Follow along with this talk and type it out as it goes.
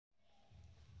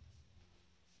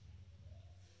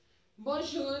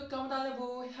Bonjour, comment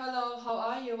allez-vous? Hello, how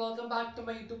are you? Welcome back to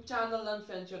my YouTube channel and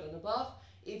friends, Anubhav.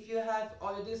 If you have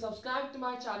already subscribed to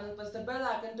my channel, press the bell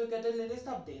icon to get the latest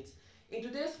updates. In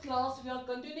today's class, we are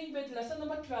continuing with lesson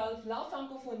number 12, La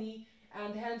Francophonie,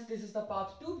 and hence this is the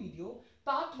part 2 video.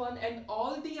 Part 1 and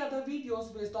all the other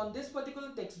videos based on this particular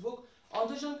textbook,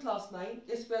 Entre Jeunes Class 9,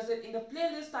 is present in the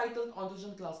playlist titled Entre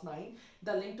Jeunes Class 9.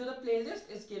 The link to the playlist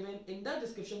is given in the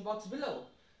description box below.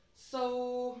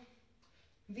 So,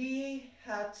 we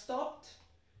had stopped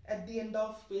at the end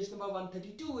of page number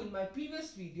 132 in my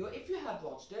previous video. If you have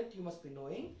watched it, you must be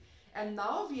knowing. And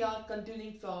now we are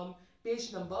continuing from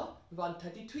page number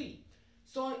 133.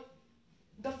 So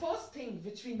the first thing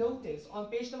which we notice on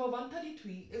page number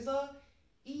 133 is a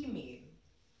email,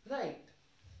 right?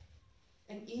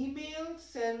 An email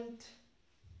sent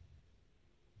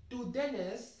to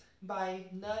Dennis by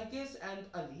Nargis and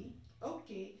Ali.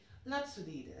 Okay, let's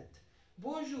read it.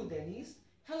 Bonjour Dennis.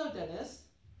 Hello Dennis.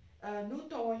 Nous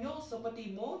t'envoyons ce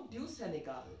petit mot du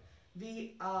Sénégal.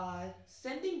 We are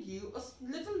sending you a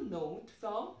little note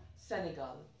from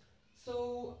Senegal.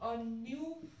 So a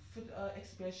new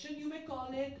expression, you may call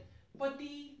it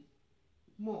petit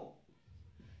mot.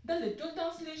 The literal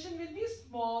translation will be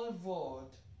small word,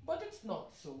 but it's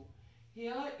not so.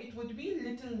 Here it would be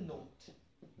little note.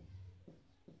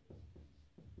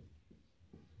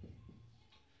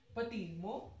 Petit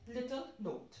mot, little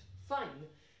note. Fine.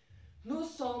 Nous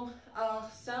sommes à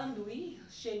Saint-Louis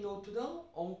chez notre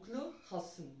oncle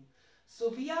Hassan. So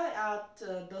we are at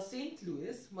the St.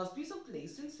 Louis, must be some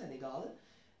place in Senegal,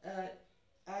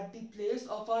 at the place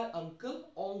of our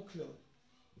oncle.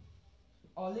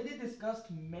 Already discussed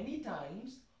many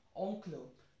times, uncle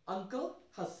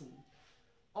Hassan.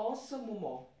 En ce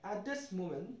moment, at this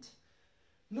moment,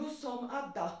 nous sommes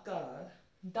à Dakar.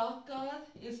 Dakar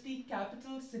is the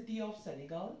capital city of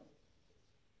Senegal.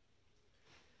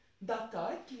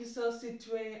 Dakar, qui est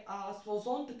situé à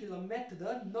 60 km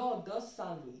nord de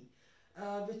Saint-Louis,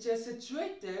 which is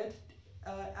situated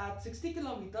at 60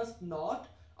 km north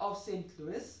of St.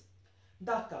 Louis.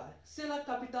 Dakar, c'est la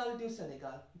capitale du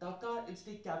Sénégal. Dakar is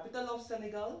the capital of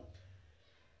Senegal.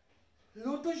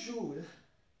 L'autre jour,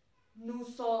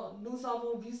 nous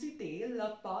avons visité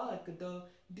le parc de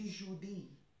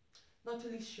Dijoudi. Not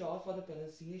really sure for the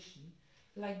pronunciation.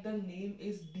 Like the name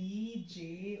is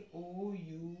Djoud.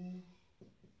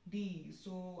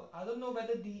 So I don't know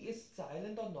whether D is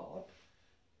silent or not.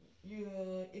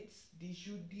 It's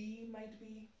Djoudi might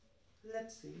be.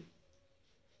 Let's see.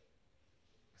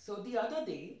 So the other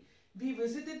day we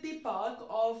visited the park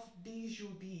of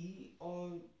Djoudi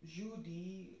or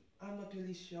Judy. I'm not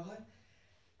really sure.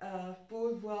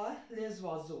 Pour voir les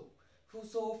oiseaux.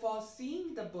 So for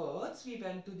seeing the birds, we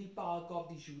went to the park of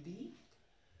the Judy.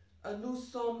 Nous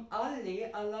sommes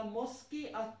allés à la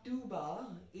mosquée à Touba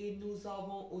et nous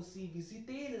avons aussi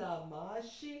visité la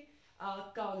marché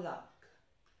à Kaolack.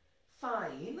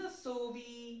 Fine, so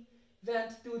we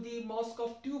went to the mosque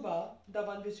of Touba, the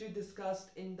one which we discussed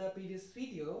in the previous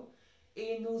video,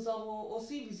 et nous avons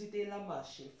aussi visité la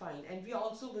marché. Fine, and we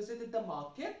also visited the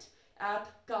market at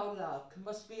Kaolack,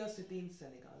 must be a city in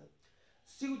Senegal.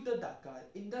 Sud de Dakar,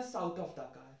 in the south of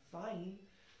Dakar. Fine.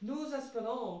 Nous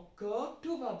espérons que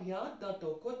tout va bien de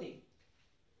ton côté.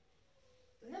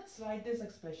 Let's write this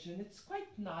expression. It's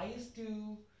quite nice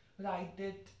to write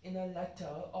it in a letter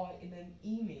or in an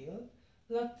email.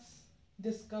 Let's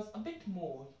discuss a bit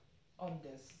more on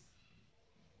this.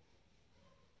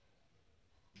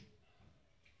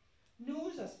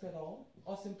 Nous espérons,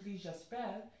 or simply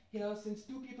j'espère. Here, since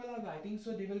two people are writing,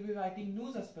 so they will be writing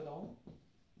nous espérons.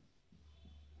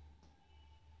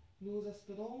 Nous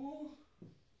espérons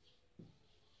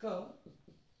que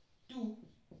tout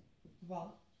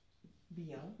va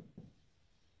bien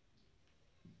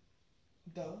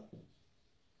de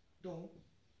ton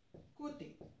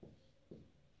côté.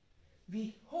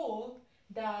 We hope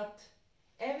that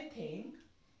everything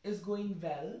is going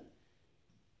well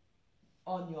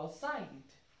on your side.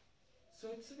 So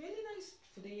it's a really nice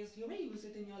phrase. You may use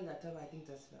it in your letter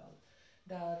writings as well.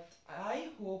 That I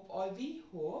hope or we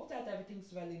hope that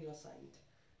everything's well in your side.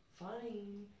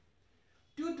 Fine.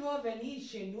 Tu dois venir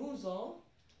chez nous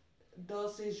de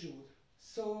séjour.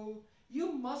 So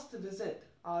you must visit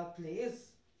our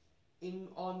place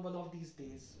on one of these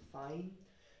days. Fine.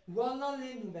 Voilà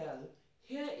les nouvelles.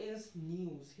 Here is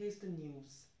news. Here's the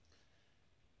news.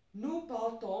 Nous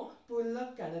partons pour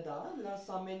le Canada la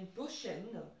semaine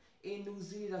prochaine et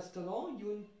nous y resterons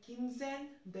une quinzaine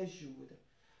de jours.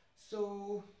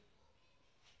 So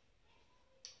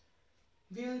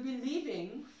we'll be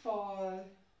leaving for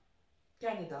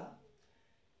Canada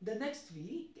the next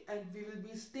week and we will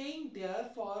be staying there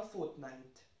for a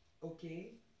fortnight.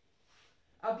 Okay.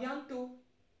 A bientôt.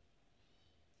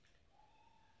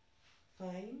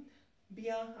 Fine.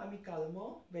 Bien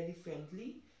amicalement, very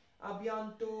friendly. A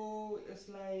bientôt is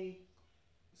like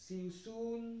see you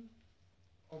soon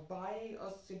or bye,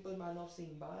 a simple manner of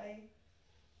saying bye.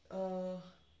 Uh,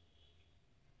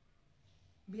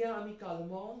 Bien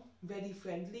amicalement, very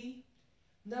friendly.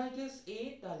 Nargis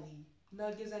et Ali.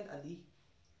 Nargis and Ali.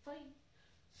 Fine.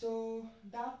 So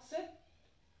that's it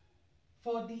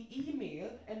for the email,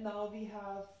 and now we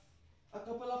have a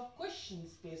couple of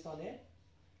questions based on it.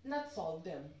 Let's solve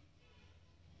them.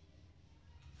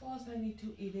 First, I need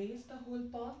to erase the whole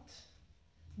part.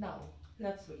 Now,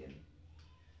 let's begin.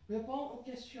 Réponds aux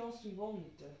questions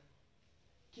suivantes.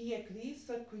 Qui écrit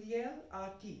ce courriel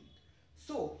à qui?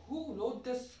 So, who wrote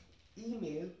this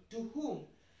email to whom?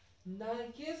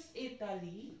 Nargis et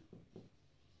Ali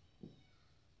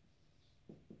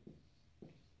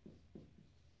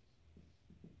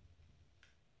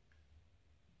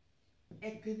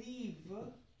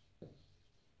écrivent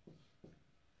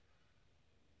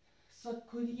ce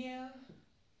courrier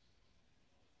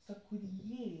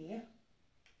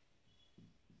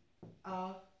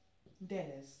à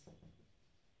Dennis.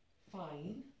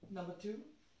 Fine. Number two.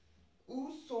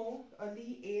 Où sont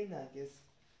Ali et Nargis?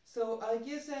 So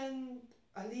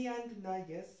Ali and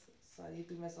Nargis, sorry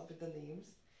to mess up with the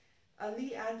names.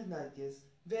 Ali and Nargis,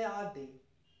 where are they?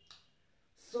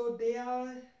 So they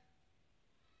are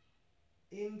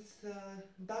in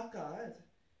Dakar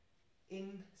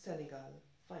in Senegal.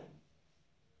 Fine.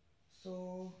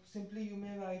 So simply you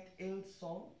may write ils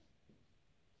sont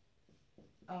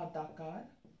à Dakar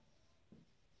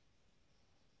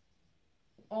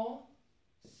en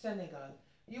Senegal.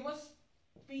 You must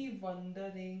be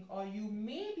wondering, or you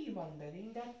may be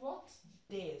wondering, that what's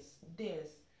this,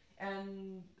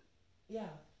 and yeah,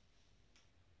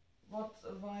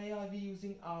 why are we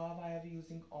using are, why are we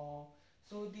using or?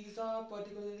 So these are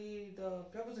particularly the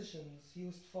prepositions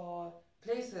used for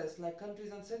places like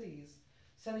countries and cities.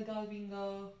 Senegal being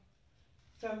a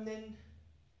feminine,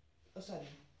 oh sorry,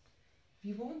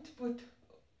 we won't put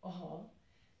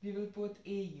we will put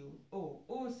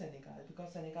AU, Senegal,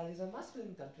 because Senegal is a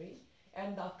masculine country,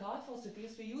 and Dakar for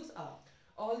cities we use A.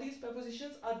 All these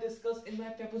prepositions are discussed in my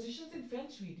prepositions in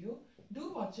French video.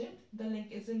 Do watch it, the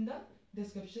link is in the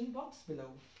description box below.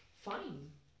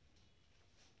 Fine.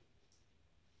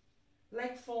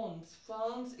 Like France,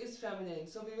 France is feminine,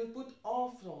 so we will put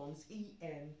en France,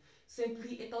 EN.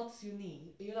 Simply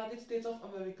États-Unis, United States of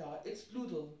America, it's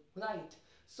plural, right?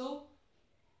 So,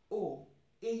 O,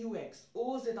 AUX,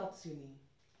 aux États-Unis.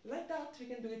 Like that, we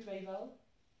can do it very well.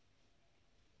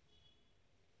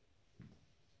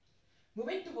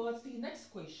 Moving towards the next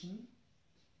question.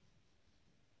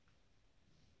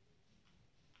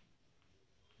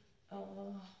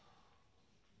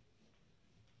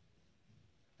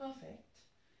 Perfect.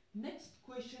 Next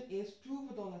question is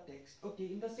trouve dans la texte. Okay,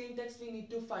 in the same text we need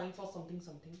to find for something.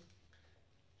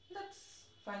 Let's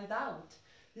find it out.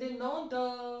 Les noms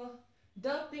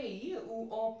de pays où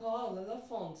on parle le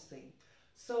français.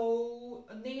 So,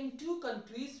 name two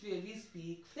countries where we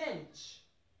speak French.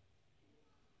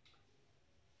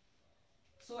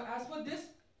 So, as for this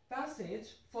passage,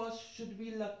 first should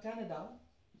be le Canada,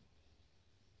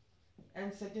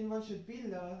 and second one should be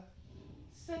le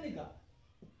Senegal.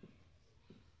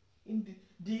 In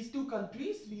these two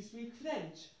countries, we speak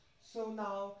French. So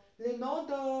now, les noms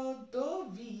de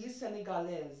villes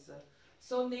sénégalaises.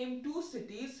 So name two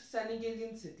cities,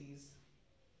 Senegalian cities.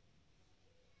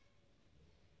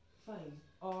 Fine.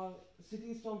 Or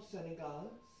cities from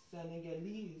Senegal,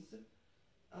 Senegalese.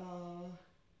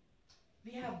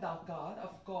 We have Dakar,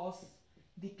 of course,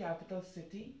 the capital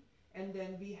city. And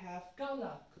then we have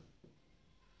Kaolack.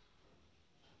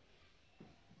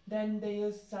 Then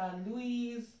there's Saint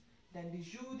Louis, then the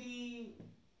Judy.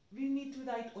 We need to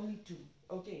write only two.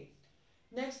 Okay.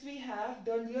 Next we have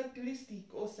the lieu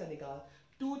touristique au Senegal.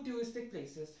 Two touristic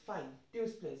places. Fine.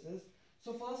 Tourist places.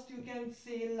 So first you can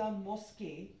say La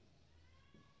Mosquée,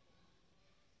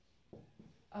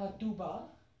 Touba,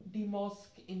 the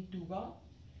mosque in Touba.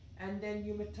 And then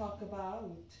you may talk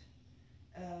about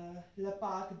Le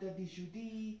Parc de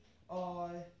Bijoudi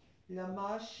or Le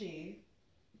Marché,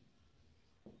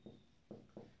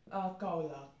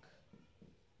 Kaolack.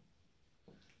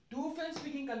 Two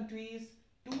French-speaking countries,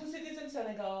 two cities in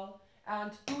Senegal,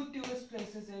 and two tourist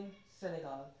places in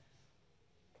Senegal.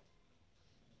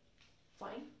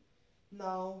 Fine.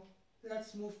 Now,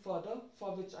 let's move further,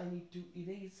 for which I need to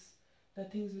erase the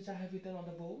things which I have written on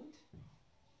the board.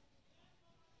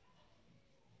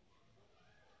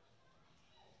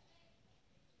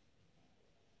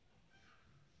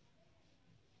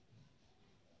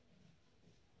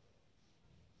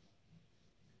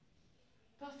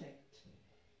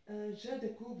 Je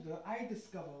découvre, I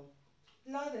discover.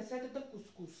 La recette de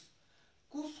couscous.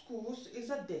 Couscous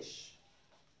is a dish,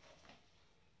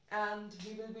 and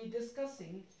we will be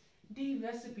discussing the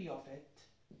recipe of it.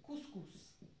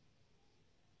 Couscous.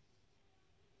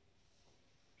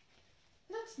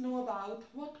 Let's know about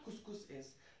what couscous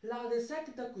is. La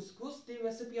recette de couscous, the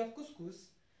recipe of couscous.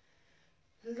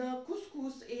 Le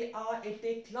couscous a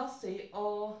été classé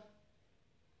en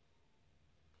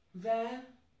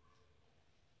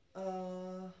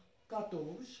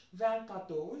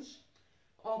 2014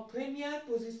 en première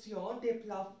position des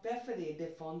plats préférés des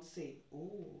Français.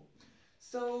 Oh.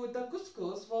 So the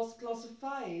couscous was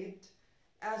classified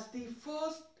as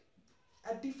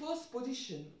at the first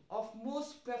position of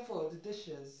most preferred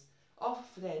dishes of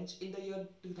French in the year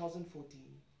 2014.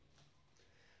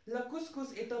 Le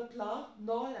couscous est un plat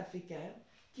nord-africain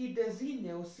qui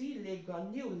désigne aussi les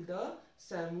granules de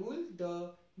semoule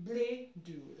de blé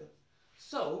dur.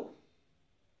 So,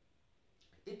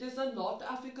 it is a North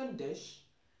African dish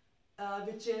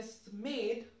which is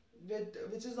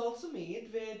also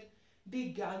made with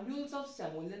the granules of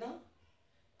semolina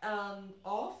and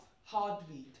of hard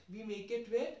wheat. We make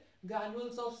it with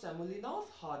granules of semolina of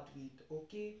hard wheat.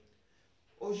 Okay.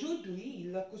 Aujourd'hui,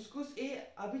 le couscous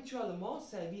est habituellement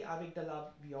servi avec de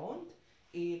la viande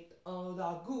et un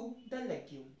ragoût de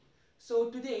légumes.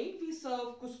 So today we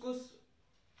serve couscous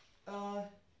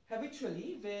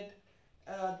habitually with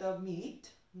the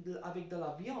meat avec de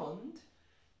la viande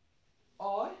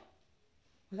or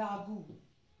ragoût.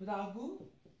 Ragoût.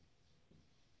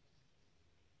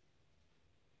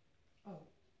 Oh.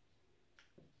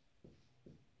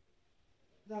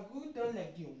 Ragoût de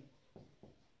légumes.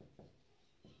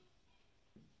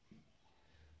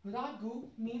 Ragu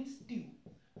means stew.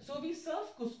 So we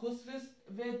serve couscous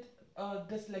with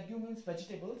this legume means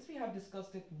vegetables. We have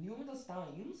discussed it numerous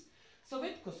times. So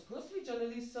with couscous we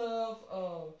generally serve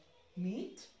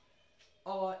meat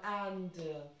and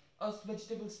a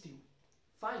vegetable stew.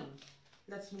 Fine.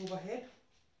 Let's move ahead.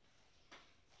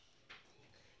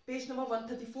 Page number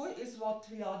 134 is what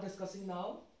we are discussing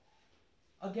now.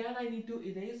 Again, I need to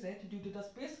erase it due to the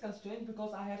space constraint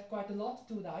because I have quite a lot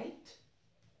to write.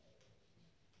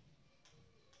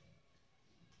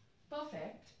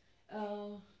 Perfect.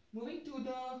 Moving to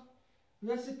the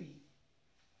recipe.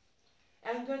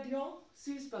 Ingrédients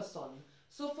 6 personnes.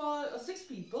 So for 6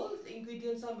 people, the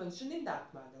ingredients are mentioned in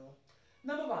that manner.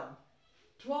 Number 1,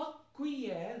 3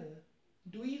 cuillères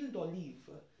d'huile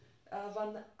d'olive.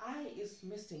 One I is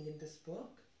missing in this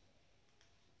book.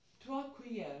 3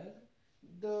 cuillères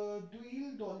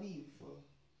d'huile d'olive.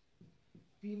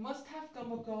 We must have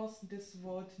come across this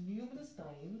word numerous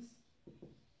times.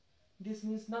 This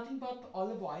means nothing but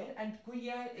olive oil, and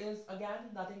cuillère is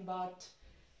again nothing but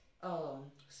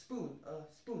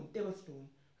tablespoon.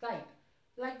 Right.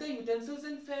 Like the utensils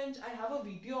in French, I have a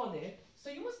video on it, so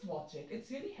you must watch it.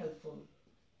 It's really helpful.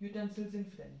 Utensils in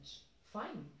French.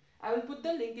 Fine. I will put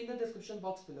the link in the description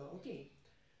box below. Okay.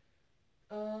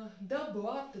 The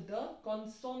boîte de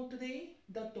concentré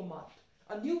de tomate.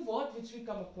 A new word which we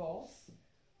come across.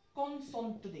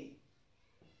 Concentré.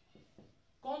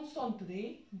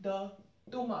 Concentré de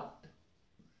tomate.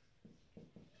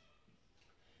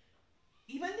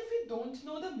 Even if we don't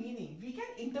know the meaning, we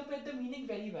can interpret the meaning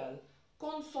very well.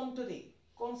 Concentré.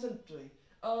 Concentrate.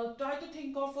 Try to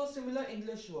think of a similar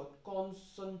English word.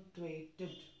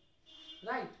 Concentrated.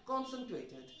 Right.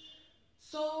 Concentrated.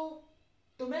 So,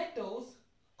 tomatoes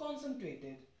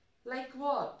concentrated. Like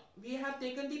what? We have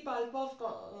taken the pulp of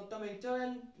tomato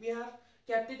and we have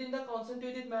kept it in the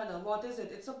concentrated manner. What is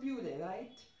it? It's a puree,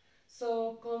 right?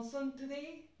 So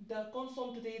concentrate the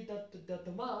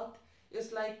tomato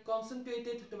is like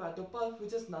concentrated tomato pulp,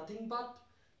 which is nothing but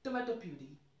tomato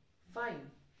puree.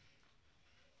 Fine.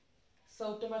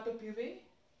 So tomato puree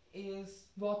is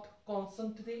what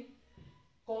concentrate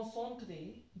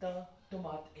the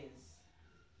tomato is.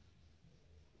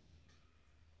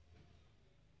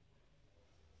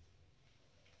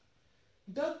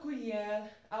 Deux cuillères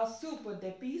à soupe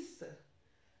d'épices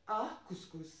à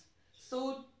couscous.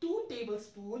 So 2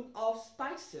 tablespoons of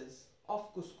spices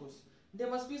of couscous. There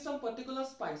must be some particular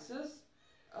spices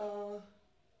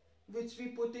which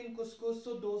we put in couscous,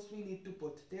 so those we need to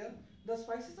put there. The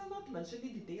spices are not mentioned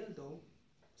in detail though.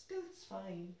 Still it's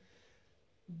fine.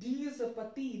 These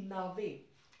petits navets.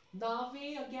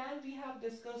 Navet, again we have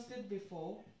discussed it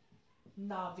before.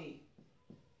 Navet.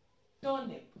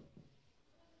 Turnip.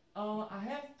 I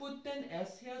have put an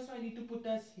S here, so I need to put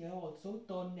S here also.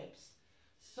 Turnips.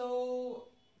 So,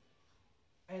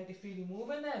 and if we remove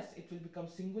an S, it will become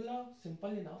singular.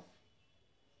 Simple enough.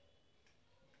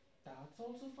 That's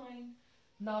also fine.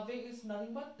 Navet is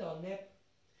nothing but turnip.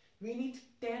 We need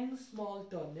 10 small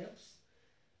turnips.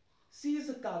 C is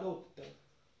a carrot.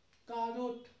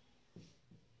 Carrot.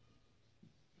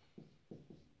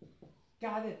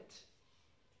 Carrot.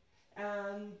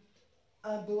 And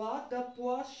bois de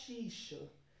pois chiche.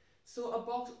 So a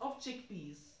box of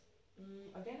chickpeas.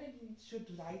 Again, I should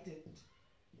write it.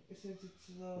 It says it's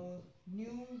a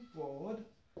new word.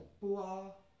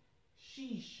 Pois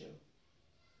chiche.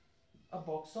 A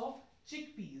box of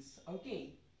chickpeas.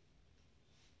 Okay.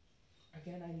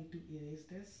 Again, I need to erase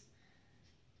this.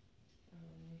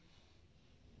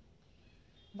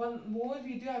 One more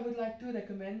video I would like to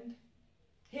recommend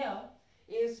here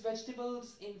is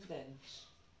vegetables in French.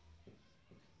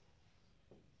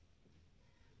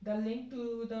 The link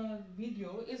to the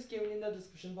video is given in the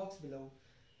description box below.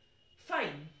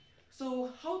 Fine. So,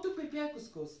 how to prepare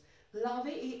couscous?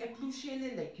 Lavez et épluchez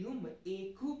les légumes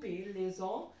et coupez-les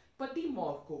en petits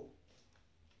morceaux.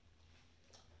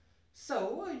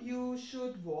 So, you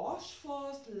should wash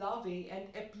first, laver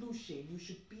and éplucher. You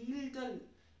should peel the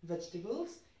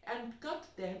vegetables and cut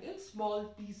them in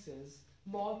small pieces.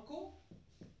 Morceaux.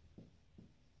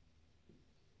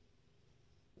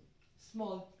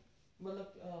 Small,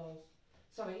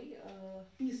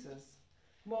 pieces.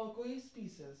 Morceaux is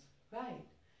pieces, right?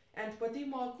 And petit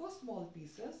morceaux, small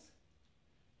pieces.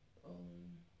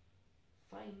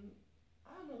 Fine.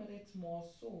 I don't know whether it's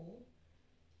morceau.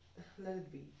 Let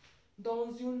it be.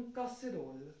 Dans une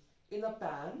casserole, in a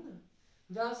pan,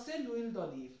 versez l'huile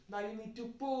d'olive. Now you need to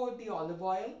pour the olive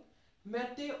oil.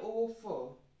 Mettez au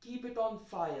feu. Keep it on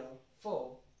fire.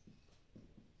 Feu.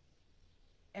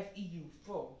 F-E-U.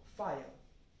 Feu. Fire.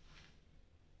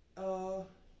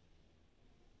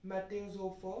 Mettez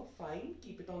au feu. Fine.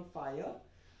 Keep it on fire.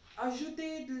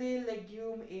 Ajoutez les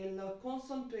légumes et le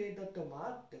concentré de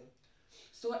tomate.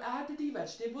 So add the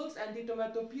vegetables and the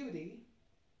tomato puree.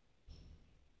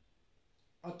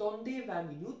 Attendez 20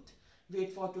 minutes.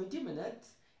 Wait for 20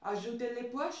 minutes. Ajoutez les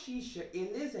pois chiches et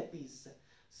les épices.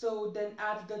 So then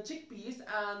add the chickpeas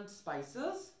and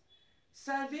spices.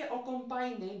 Servez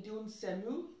accompagné d'une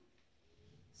semoule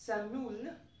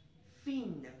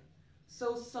fine.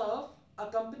 So serve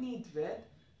accompanied with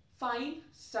fine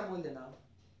semolina.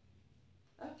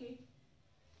 Okay.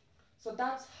 So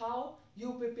that's how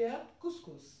you prepare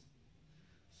couscous.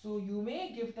 So you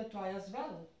may give it a try as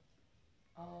well.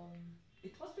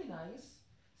 It must be nice,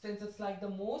 since it's like the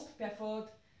most preferred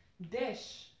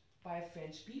dish by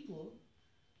French people.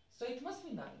 So it must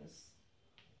be nice.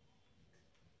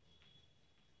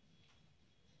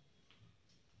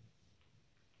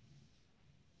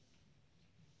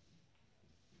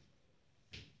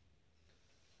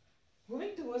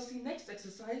 Moving towards the next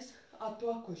exercise, our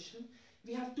third question.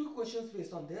 We have two questions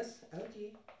based on this.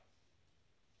 Okay.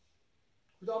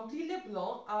 Remplis les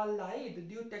blancs à l'aide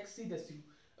du texte ci-dessus.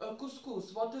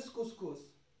 Couscous. What is couscous?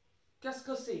 Qu'est-ce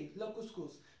que c'est le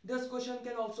couscous? This question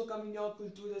can also come in your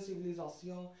culture de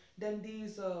civilisation. Then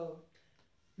these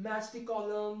match the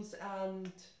columns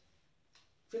and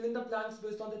fill in the blanks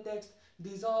based on the text.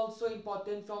 These are also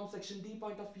important from section D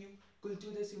point of view.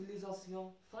 Culture de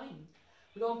civilisation. Fine.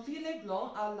 Remplis les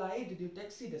blancs à l'aide du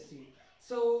texte ci-dessus.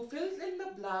 So fill in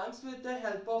the blanks with the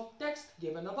help of text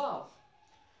given above.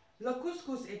 Le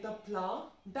couscous est un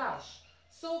plat dash.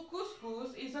 So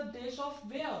couscous is a dish of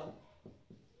where?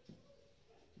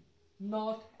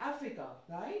 North Africa,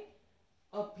 right?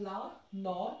 A plat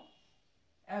North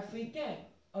African,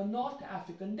 a North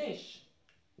African dish.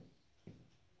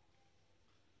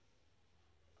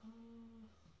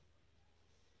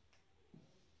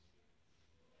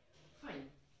 Fine.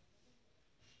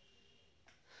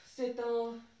 C'est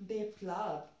un des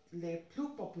plats les plus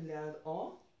populaires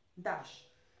en dash.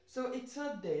 So it's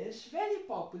a dish very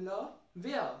popular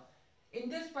where? In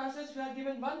this passage we are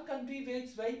given one country where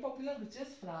it's very popular, which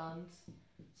is France.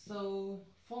 So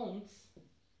France,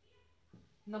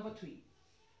 number 3.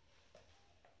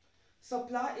 So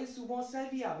plat est souvent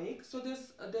servi avec. So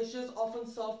this dish is often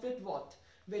served with what?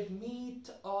 With meat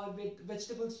or with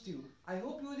vegetable stew. I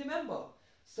hope you remember.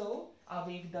 So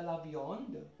avec de la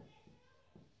viande.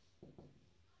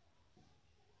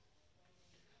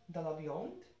 De la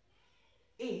viande.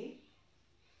 Et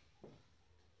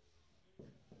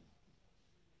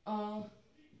un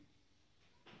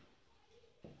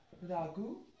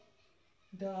ragoût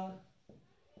de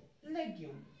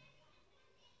légumes.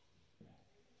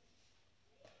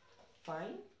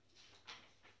 Fine.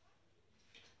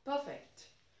 Perfect.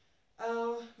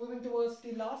 Moving towards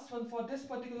the last one for this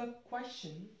particular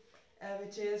question,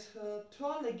 which is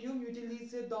 3 légumes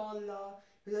utilisés dans la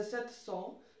recette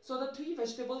sont. So the 3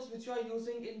 vegetables which you are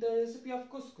using in the recipe of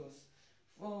couscous.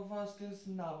 First is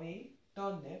navet,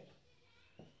 turnip.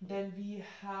 Then we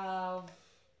have,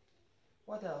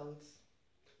 what else?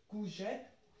 Courgette,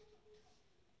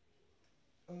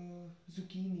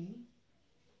 zucchini.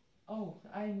 Oh,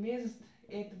 I missed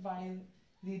it while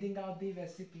reading out the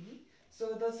recipe.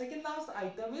 So the second last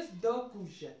item is the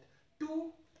courgette,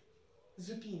 2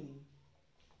 zucchini.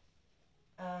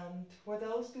 And what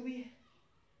else do we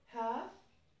have?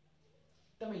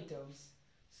 Tomatoes.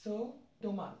 So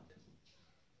tomate.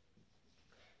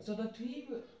 So the three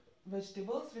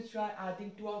vegetables which we are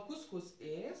adding to our couscous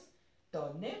is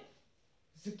turnip,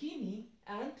 zucchini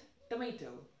and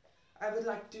tomato. I would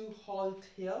like to halt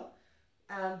here,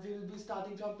 and we will be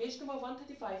starting from page number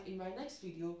 135 in my next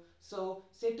video. So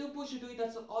say to push do it.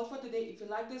 That's all for today. If you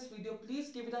like this video, please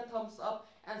give it a thumbs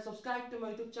up and subscribe to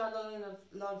my YouTube channel and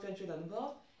Learn French with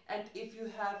Anubhav. And if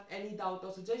you have any doubt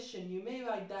or suggestion, you may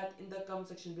write that in the comment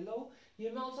section below.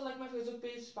 You may also like my Facebook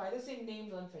page by the same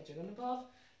name, Learn French with Anubhav.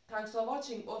 Thanks for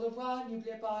watching. Au revoir,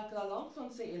 n'oubliez pas que la langue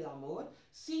française est l'amour.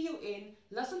 See you in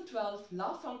lesson 12,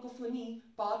 La Francophonie,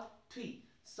 part 3.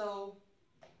 So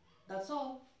that's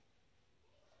all.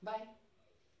 Bye.